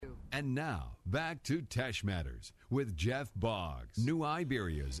And now, back to Tesh Matters with Jeff Boggs. New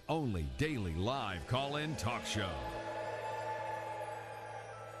Iberia's only daily live call-in talk show.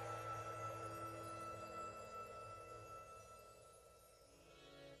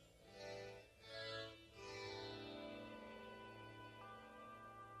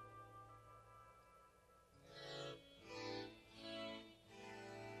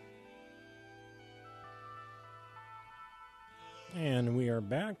 And we are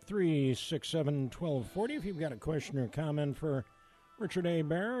back, 367-1240. If you've got a question or comment for Richard A.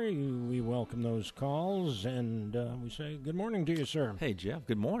 Barry, we welcome those calls, and we say good morning to you, sir. Hey, Jeff,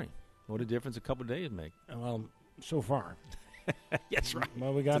 good morning. What a difference a couple of days make. Well, so far. That's right.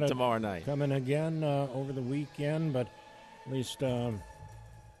 Well, we got it tomorrow night. Coming again over the weekend, but at least for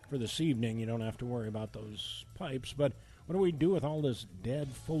this evening, you don't have to worry about those pipes. But what do we do with all this dead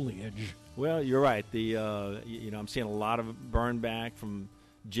foliage? Well, you're right. I'm seeing a lot of burn back from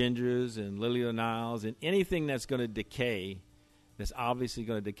gingers and lily of the Niles, and anything that's going to decay, that's obviously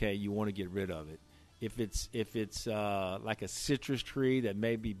going to decay, you want to get rid of it. If it's like a citrus tree that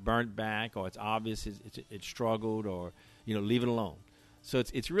may be burnt back, or it's obvious it struggled, or leave it alone. So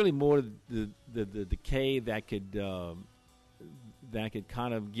it's really more the decay that could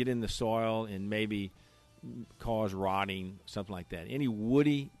kind of get in the soil and maybe cause rotting, something like that.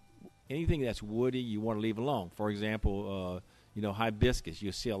 Anything that's woody, you want to leave alone. For example, hibiscus.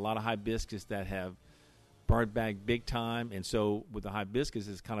 You'll see a lot of hibiscus that have burnt back big time, and so with the hibiscus,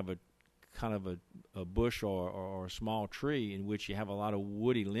 it's kind of a bush or a small tree in which you have a lot of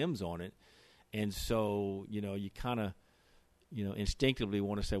woody limbs on it, and so you kind of instinctively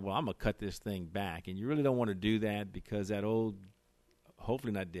want to say, well, I'm gonna cut this thing back, and you really don't want to do that because that old,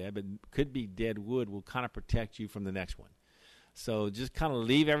 hopefully not dead, but could be dead wood will kind of protect you from the next one. So just kind of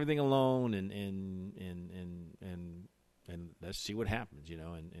leave everything alone and let's see what happens,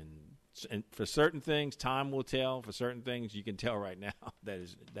 And for certain things, time will tell. For certain things, you can tell right now that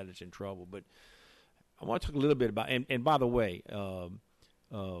it's in trouble. But I want to talk a little bit about. And by the way,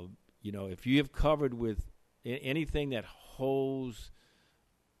 if you have covered with anything that holds,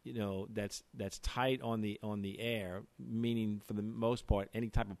 that's tight on the air, meaning for the most part any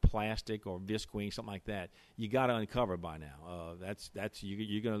type of plastic or visqueen, something like that, you got to uncover by now.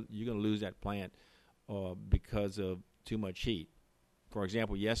 You're gonna lose that plant because of too much heat. For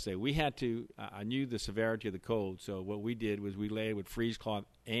example, yesterday we had to. I knew the severity of the cold, so what we did was we laid with freeze cloth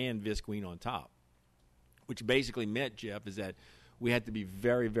and visqueen on top, which basically meant, Jeff, is that we had to be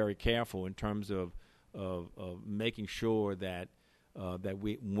very, very careful in terms of making sure that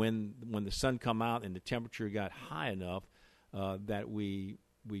we when the sun come out and the temperature got high enough that we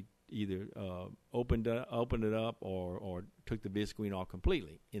either opened it up or took the visqueen off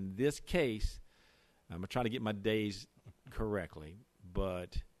completely. In this case, I'm gonna try to get my days correctly,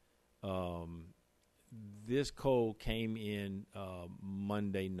 but this cold came in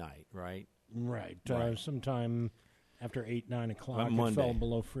Monday night, right? Right. Sometime after 8-9 o'clock, Monday. It fell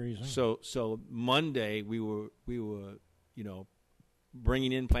below freezing. So Monday we were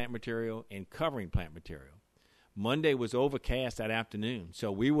bringing in plant material and covering plant material. Monday was overcast that afternoon,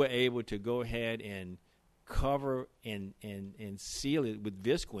 so we were able to go ahead and cover and seal it with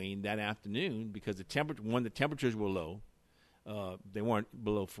visqueen that afternoon because the temperatures were low. They weren't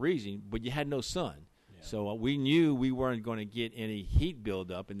below freezing, but you had no sun. Yeah. So we knew we weren't going to get any heat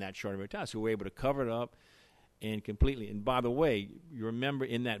buildup in that short of a time, so we were able to cover it up and completely. And by the way, you remember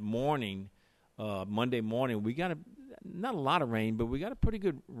in that morning, Monday morning, we got not a lot of rain, but we got a pretty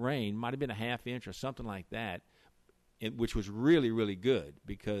good rain. Might have been a half inch or something like that, which was really, really good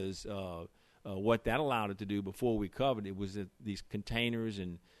because what that allowed it to do before we covered it was that these containers,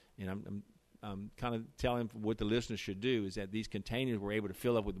 and I'm kind of telling what the listeners should do is that these containers were able to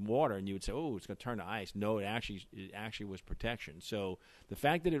fill up with water, and you would say, oh, it's going to turn to ice. No, it actually was protection. So the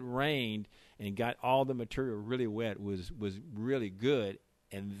fact that it rained and got all the material really wet was really good.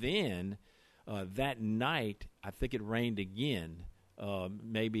 And then that night, I think it rained again,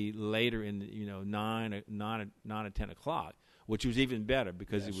 maybe later in 9 or 10 o'clock, which was even better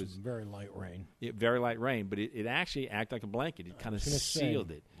because it was very light rain. Very light rain, but it actually acted like a blanket. It kind of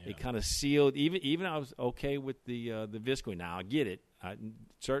sealed it. Yeah. It kind of sealed. Even I was okay with the visqueen. Now I get it.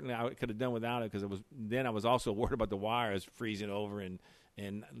 Certainly I could have done without it because I was also worried about the wires freezing over and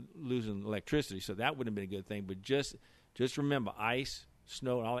losing electricity. So that wouldn't have been a good thing. But just remember, ice,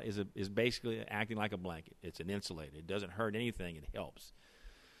 snow, and all that is basically acting like a blanket. It's an insulator. It doesn't hurt anything. It helps.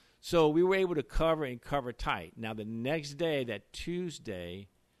 So we were able to cover tight. Now the next day, that Tuesday,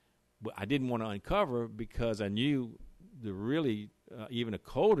 I didn't want to uncover because I knew the really even a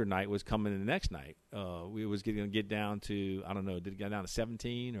colder night was coming the next night. We was going to get down to, I don't know, did it get down to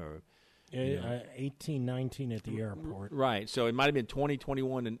 17 or? 18, 19 at the airport. Right. So it might have been 20,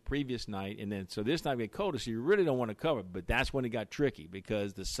 21 the previous night. And then, so this night get colder, so you really don't want to cover. But that's when it got tricky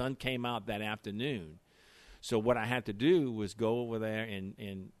because the sun came out that afternoon. So what I had to do was go over there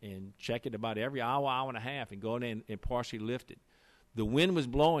and check it about every hour, hour and a half, and go in and partially lift it. The wind was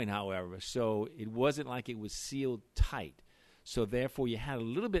blowing, however, so it wasn't like it was sealed tight. So therefore, you had a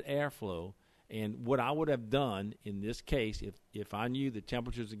little bit airflow. And what I would have done in this case, if I knew the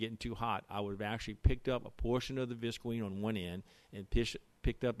temperatures were getting too hot, I would have actually picked up a portion of the visqueen on one end and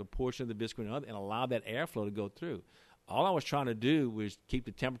picked up a portion of the visqueen on the other and allowed that airflow to go through. All I was trying to do was keep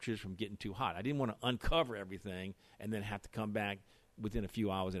the temperatures from getting too hot. I didn't want to uncover everything and then have to come back within a few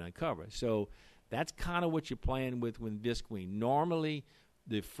hours and uncover. So that's kind of what you're playing with visqueen. Normally,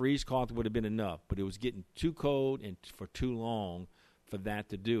 the freeze cloth would have been enough, but it was getting too cold and for too long for that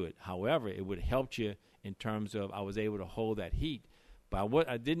to do it. However, it would have helped you in terms of I was able to hold that heat. But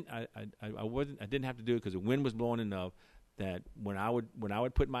I didn't have to do it because the wind was blowing enough that when I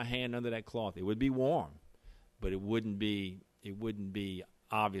would put my hand under that cloth, it would be warm. But it wouldn't be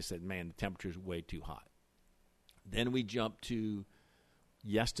obvious that, man, the temperature is way too hot. Then we jumped to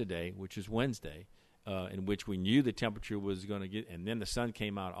yesterday, which is Wednesday, in which we knew the temperature was going to get, and then the sun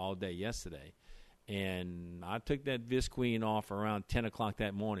came out all day yesterday. And I took that visqueen off around 10 o'clock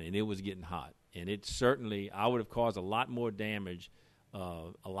that morning, and it was getting hot. And it certainly, I would have caused a lot more damage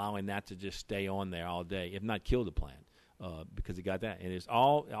allowing that to just stay on there all day, if not kill the plant, because it got that. And it's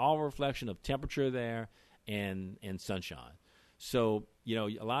all a reflection of temperature there and sunshine. So,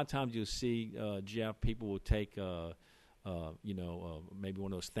 a lot of times you'll see, Jeff, people will take, maybe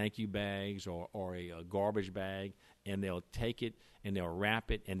one of those thank you bags or a garbage bag, and they'll take it and they'll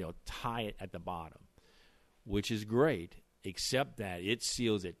wrap it and they'll tie it at the bottom, which is great, except that it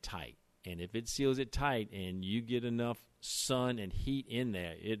seals it tight. And if it seals it tight and you get enough sun and heat in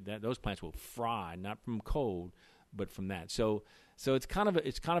there, those plants will fry, not from cold, but from that. So it's kind of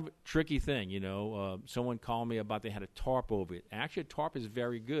a tricky thing, Someone called me about they had a tarp over it. Actually, a tarp is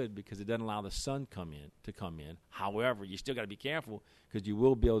very good because it doesn't allow the sun to come in. However, you still got to be careful because you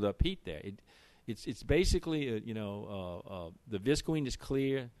will build up heat there. It's basically the visqueen is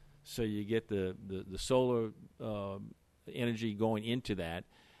clear, so you get the solar energy going into that,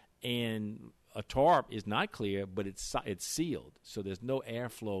 and a tarp is not clear, but it's sealed, so there's no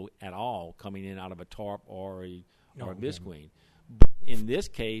airflow at all coming in out of a tarp or a visqueen. But in this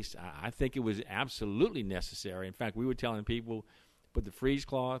case, I think it was absolutely necessary. In fact, we were telling people, put the freeze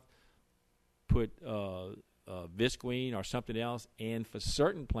cloth, put visqueen or something else, and for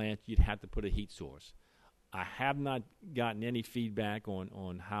certain plants, you'd have to put a heat source. I have not gotten any feedback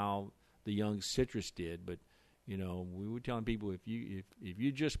on how the young citrus did, but we were telling people if you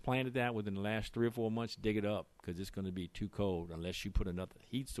just planted that within the last 3 or 4 months, dig it up because it's going to be too cold unless you put another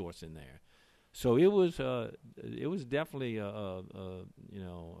heat source in there. So it was definitely a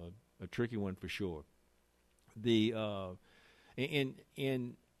tricky one for sure. It's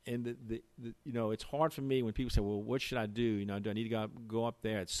hard for me when people say, well, what should I do? Do I need to go up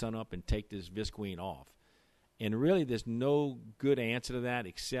there at sunup and take this visqueen off? And really, there's no good answer to that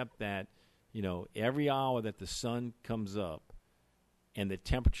except that, every hour that the sun comes up and the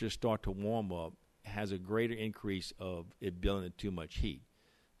temperatures start to warm up has a greater increase of it building up too much heat.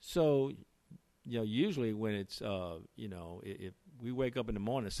 So, usually when it's, if we wake up in the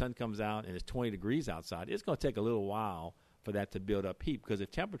morning, the sun comes out and it's 20 degrees outside, it's going to take a little while for that to build up heat because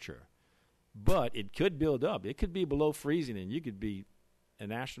of temperature. But it could build up. It could be below freezing, and you could be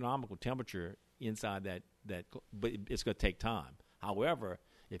an astronomical temperature inside that but it's going to take time. However,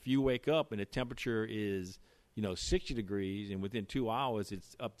 if you wake up and the temperature is, 60 degrees, and within 2 hours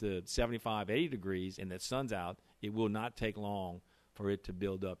it's up to 75, 80 degrees, and the sun's out, it will not take long for it to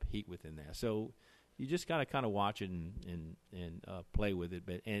build up heat within there. So you just got to kind of watch it and play with it.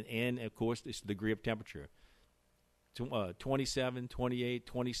 But and of course, it's the degree of temperature. 27, 28,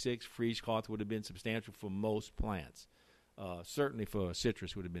 26 freeze cloth would have been substantial for most plants. Certainly for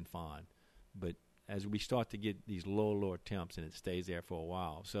citrus would have been fine. But as we start to get these lower temps, and it stays there for a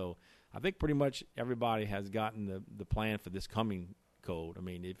while. So I think pretty much everybody has gotten the plan for this coming cold. I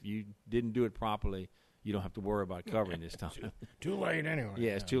mean, if you didn't do it properly, you don't have to worry about covering this time. Too late anyway.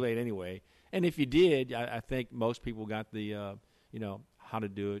 Yeah, it's too late anyway. And if you did, I think most people got the, how to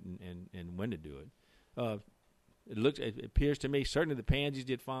do it and when to do it. It appears to me, certainly the pansies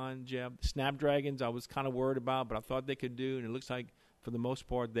did fine, Jeff. The snapdragons I was kind of worried about, but I thought they could do, and it looks like for the most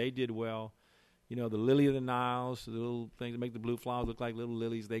part they did well. The lily of the Niles, the little things that make the blue flowers look like little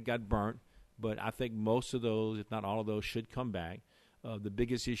lilies, they got burnt. But I think most of those, if not all of those, should come back. The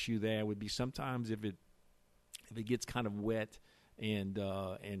biggest issue there would be sometimes if it gets kind of wet and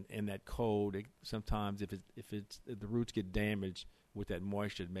that cold, sometimes if the roots get damaged with that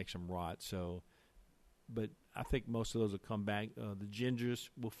moisture, it makes them rot. So, but I think most of those will come back. The gingers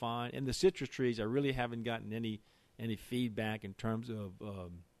will find, and the citrus trees, I really haven't gotten any feedback in terms of.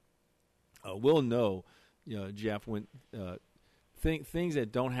 We'll know, Jeff, when things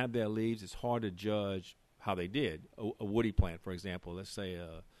that don't have their leaves, it's hard to judge how they did. A woody plant, for example, let's say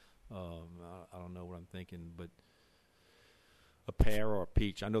I don't know what I'm thinking, but a pear or a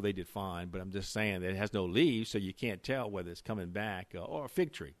peach. I know they did fine, but I'm just saying that it has no leaves, so you can't tell whether it's coming back. Or a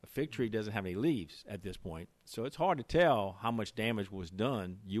fig tree. A fig tree doesn't have any leaves at this point, so it's hard to tell how much damage was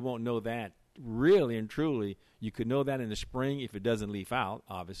done. You won't know that really and truly. You could know that in the spring if it doesn't leaf out,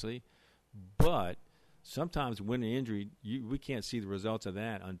 obviously, but sometimes winter injury, we can't see the results of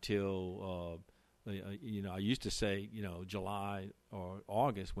that until I used to say July or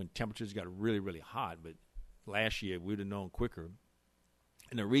August when temperatures got really, really hot, but last year we'd have known quicker.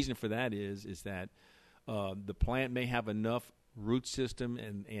 And the reason for that is that the plant may have enough root system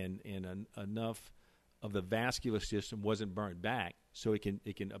and enough of the vascular system wasn't burnt back, so it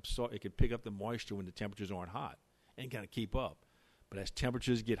can absorb, it can pick up the moisture when the temperatures aren't hot and kind of keep up. But as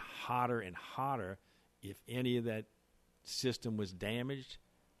temperatures get hotter and hotter, if any of that system was damaged,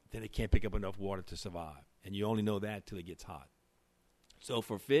 then it can't pick up enough water to survive, and you only know that till it gets hot. So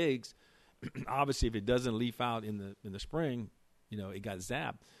for figs, obviously, if it doesn't leaf out in the spring, it got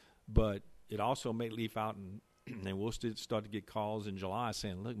zapped. But it also may leaf out, and we'll start to get calls in July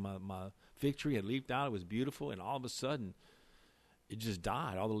saying, "Look, my fig tree had leafed out; it was beautiful, and all of a sudden, it just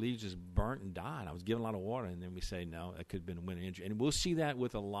died. All the leaves just burnt and died. I was giving a lot of water." And then we say, "No, that could have been a winter injury." And we'll see that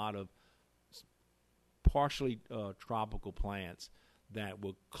with a lot of partially tropical plants that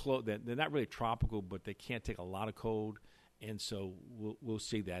will that they're not really tropical, but they can't take a lot of cold. And so we'll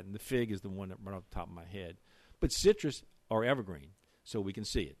see that. And the fig is the one that right off the top of my head. But citrus are evergreen, so we can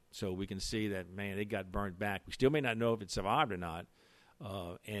see it. So we can see that, man, it got burnt back. We still may not know if it survived or not.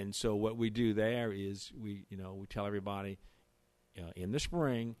 And so what we do there is we tell everybody in the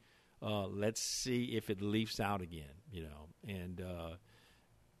spring, let's see if it leaves out again, and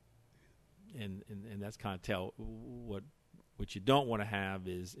that's kind of tell what you don't want to have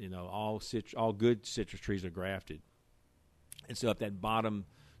is, all good citrus trees are grafted. And so if that bottom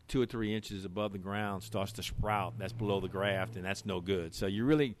 2 or 3 inches above the ground starts to sprout, that's below the graft, and that's no good. So you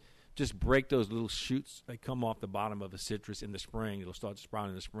really just break those little shoots that come off the bottom of a citrus in the spring. It'll start to sprout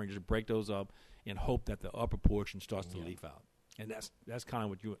in the spring. Just break those up and hope that the upper portion starts to leaf out. And that's kind of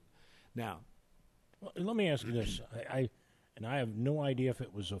what you – now. Well, let me ask you this. I have no idea if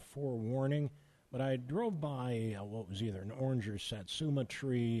it was a forewarning, but I drove by what was either an orange or satsuma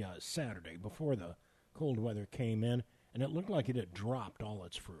tree Saturday before the cold weather came in, and it looked like it had dropped all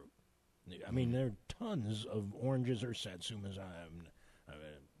its fruit. I mean, there are tons of oranges or satsumas. I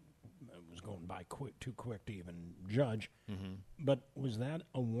was going by too quick to even judge. Mm-hmm. But was that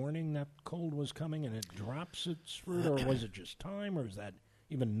a warning that cold was coming and it drops its fruit, or was it just time, or is that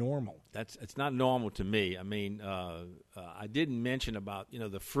even normal? It's not normal to me. I mean, I didn't mention about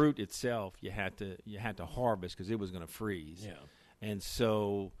the fruit itself. You had to harvest because it was going to freeze. Yeah, and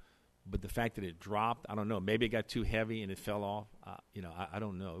so. But the fact that it dropped, I don't know. Maybe it got too heavy and it fell off. I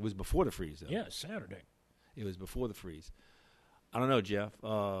don't know. It was before the freeze, though. Yeah, Saturday. It was before the freeze. I don't know, Jeff.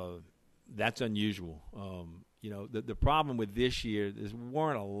 That's unusual. The problem with this year is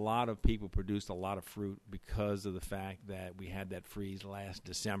weren't a lot of people produced a lot of fruit because of the fact that we had that freeze last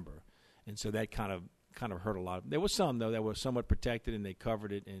December, and so that kind of hurt a lot. There was some though that were somewhat protected and they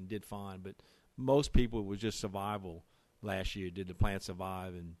covered it and did fine. But most people, it was just survival last year. Did the plant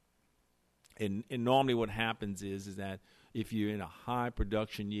survive? And normally what happens is that if you're in a high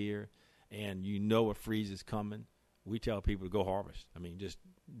production year and a freeze is coming, we tell people to go harvest. I mean, just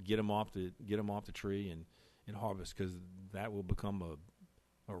get them off the tree and harvest, because that will become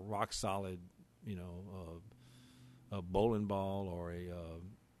a rock solid, a bowling ball or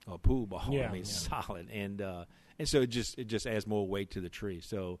a pool ball. Yeah, I mean, solid, and so it just adds more weight to the tree.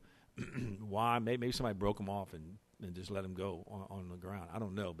 So why? Maybe somebody broke them off and just let them go on the ground. I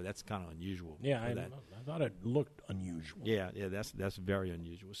don't know, but that's kind of unusual. Yeah, I thought it looked unusual. Yeah, that's very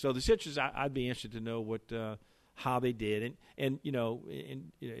unusual. So the citrus, I'd be interested to know how they did, and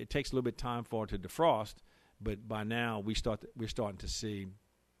it takes a little bit of time for it to defrost, but by now we're starting to see,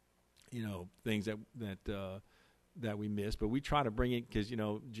 things that we missed. But we try to bring it because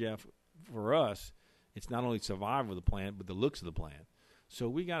Jeff, for us, it's not only survival of the plant but the looks of the plant. So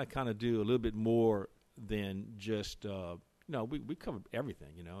we got to kind of do a little bit more than just we covered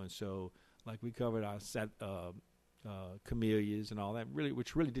everything, and so like we covered our camellias and all that,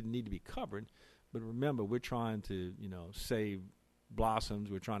 which really didn't need to be covered. But remember, we're trying to, save blossoms.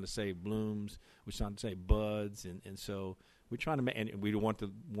 We're trying to save blooms. We're trying to save buds, and so we're trying to, and we don't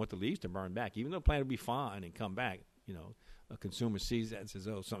want the leaves to burn back, even though the plant will be fine and come back. A consumer sees that and says,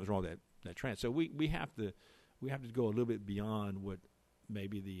 "Oh, something's wrong with that trend." So we have to go a little bit beyond what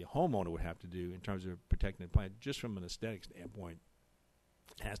maybe the homeowner would have to do in terms of protecting the plant, just from an aesthetic standpoint.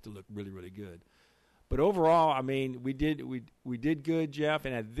 It has to look really, really good. But overall, I mean, we did good, Jeff.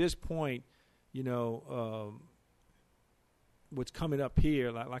 And at this point, what's coming up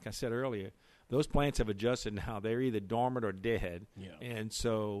here, like I said earlier, those plants have adjusted now. They're either dormant or dead. Yeah. And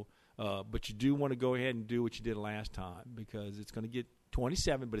so, but you do want to go ahead and do what you did last time, because it's going to get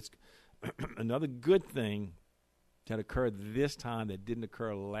 27. But it's another good thing that occurred this time that didn't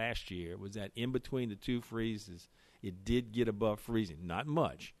occur last year was that in between the two freezes, it did get above freezing. Not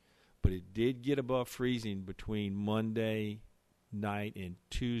much, but it did get above freezing between Monday night and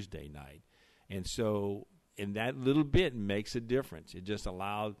Tuesday night. And so, and that little bit makes a difference. It just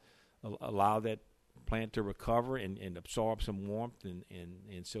allowed that plant to recover and absorb some warmth,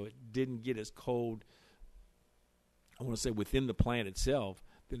 and so it didn't get as cold, I want to say, within the plant itself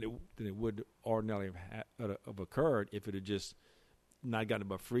than it would ordinarily have occurred if it had just not gotten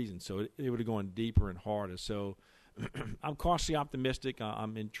above freezing. So it would have gone deeper and harder. So I'm cautiously optimistic.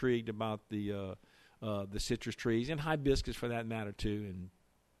 I'm intrigued about the citrus trees and hibiscus for that matter too. And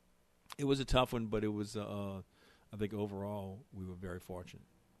it was a tough one, but it was I think overall we were very fortunate.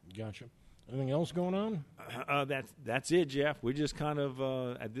 Gotcha. Anything else going on? That's it, Jeff. We're just kind of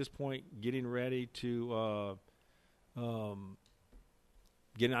at this point getting ready to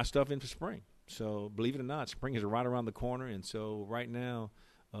getting our stuff in for spring. So believe it or not, spring is right around the corner, and so right now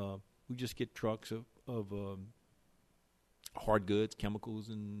we just get trucks of hard goods, chemicals,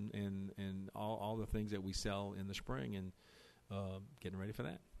 and all the things that we sell in the spring, and getting ready for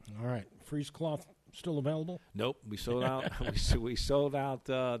that. All right, freeze cloth still available? Nope, we sold out. we sold out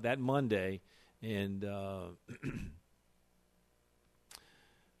that Monday, and we'll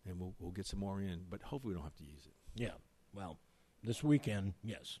get some more in, but hopefully we don't have to use it. Yeah, well, this weekend,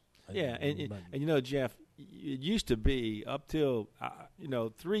 yes. Yeah, and Jeff, it used to be up till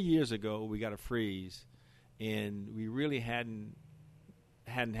 3 years ago we got a freeze, and we really hadn't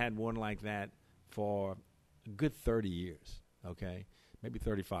had one like that for a good 30 years. Okay, maybe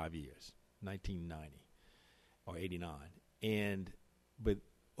 35 years, 1990 or 89, but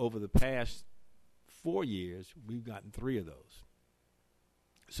over the past 4 years we've gotten 3 of those.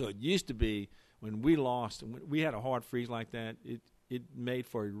 So it used to be when we had a hard freeze like that, it made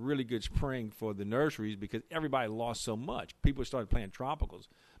for a really good spring for the nurseries because everybody lost so much. People started planting tropicals.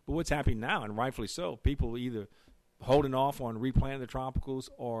 But what's happening now, and rightfully so, people either holding off on replanting the tropicals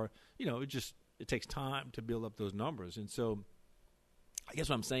or, it takes time to build up those numbers. And so I guess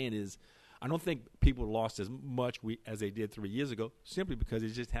what I'm saying is I don't think people lost as much as they did 3 years ago simply because they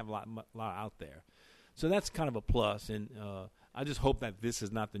just have a lot out there. So that's kind of a plus. And I just hope that this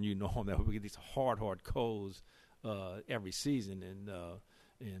is not the new norm, that we get these hard colds every season,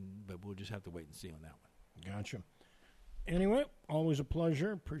 but we'll just have to wait and see on that one. Gotcha. Anyway, always a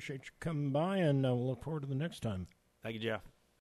pleasure. Appreciate you coming by, and we'll look forward to the next time. Thank you, Jeff.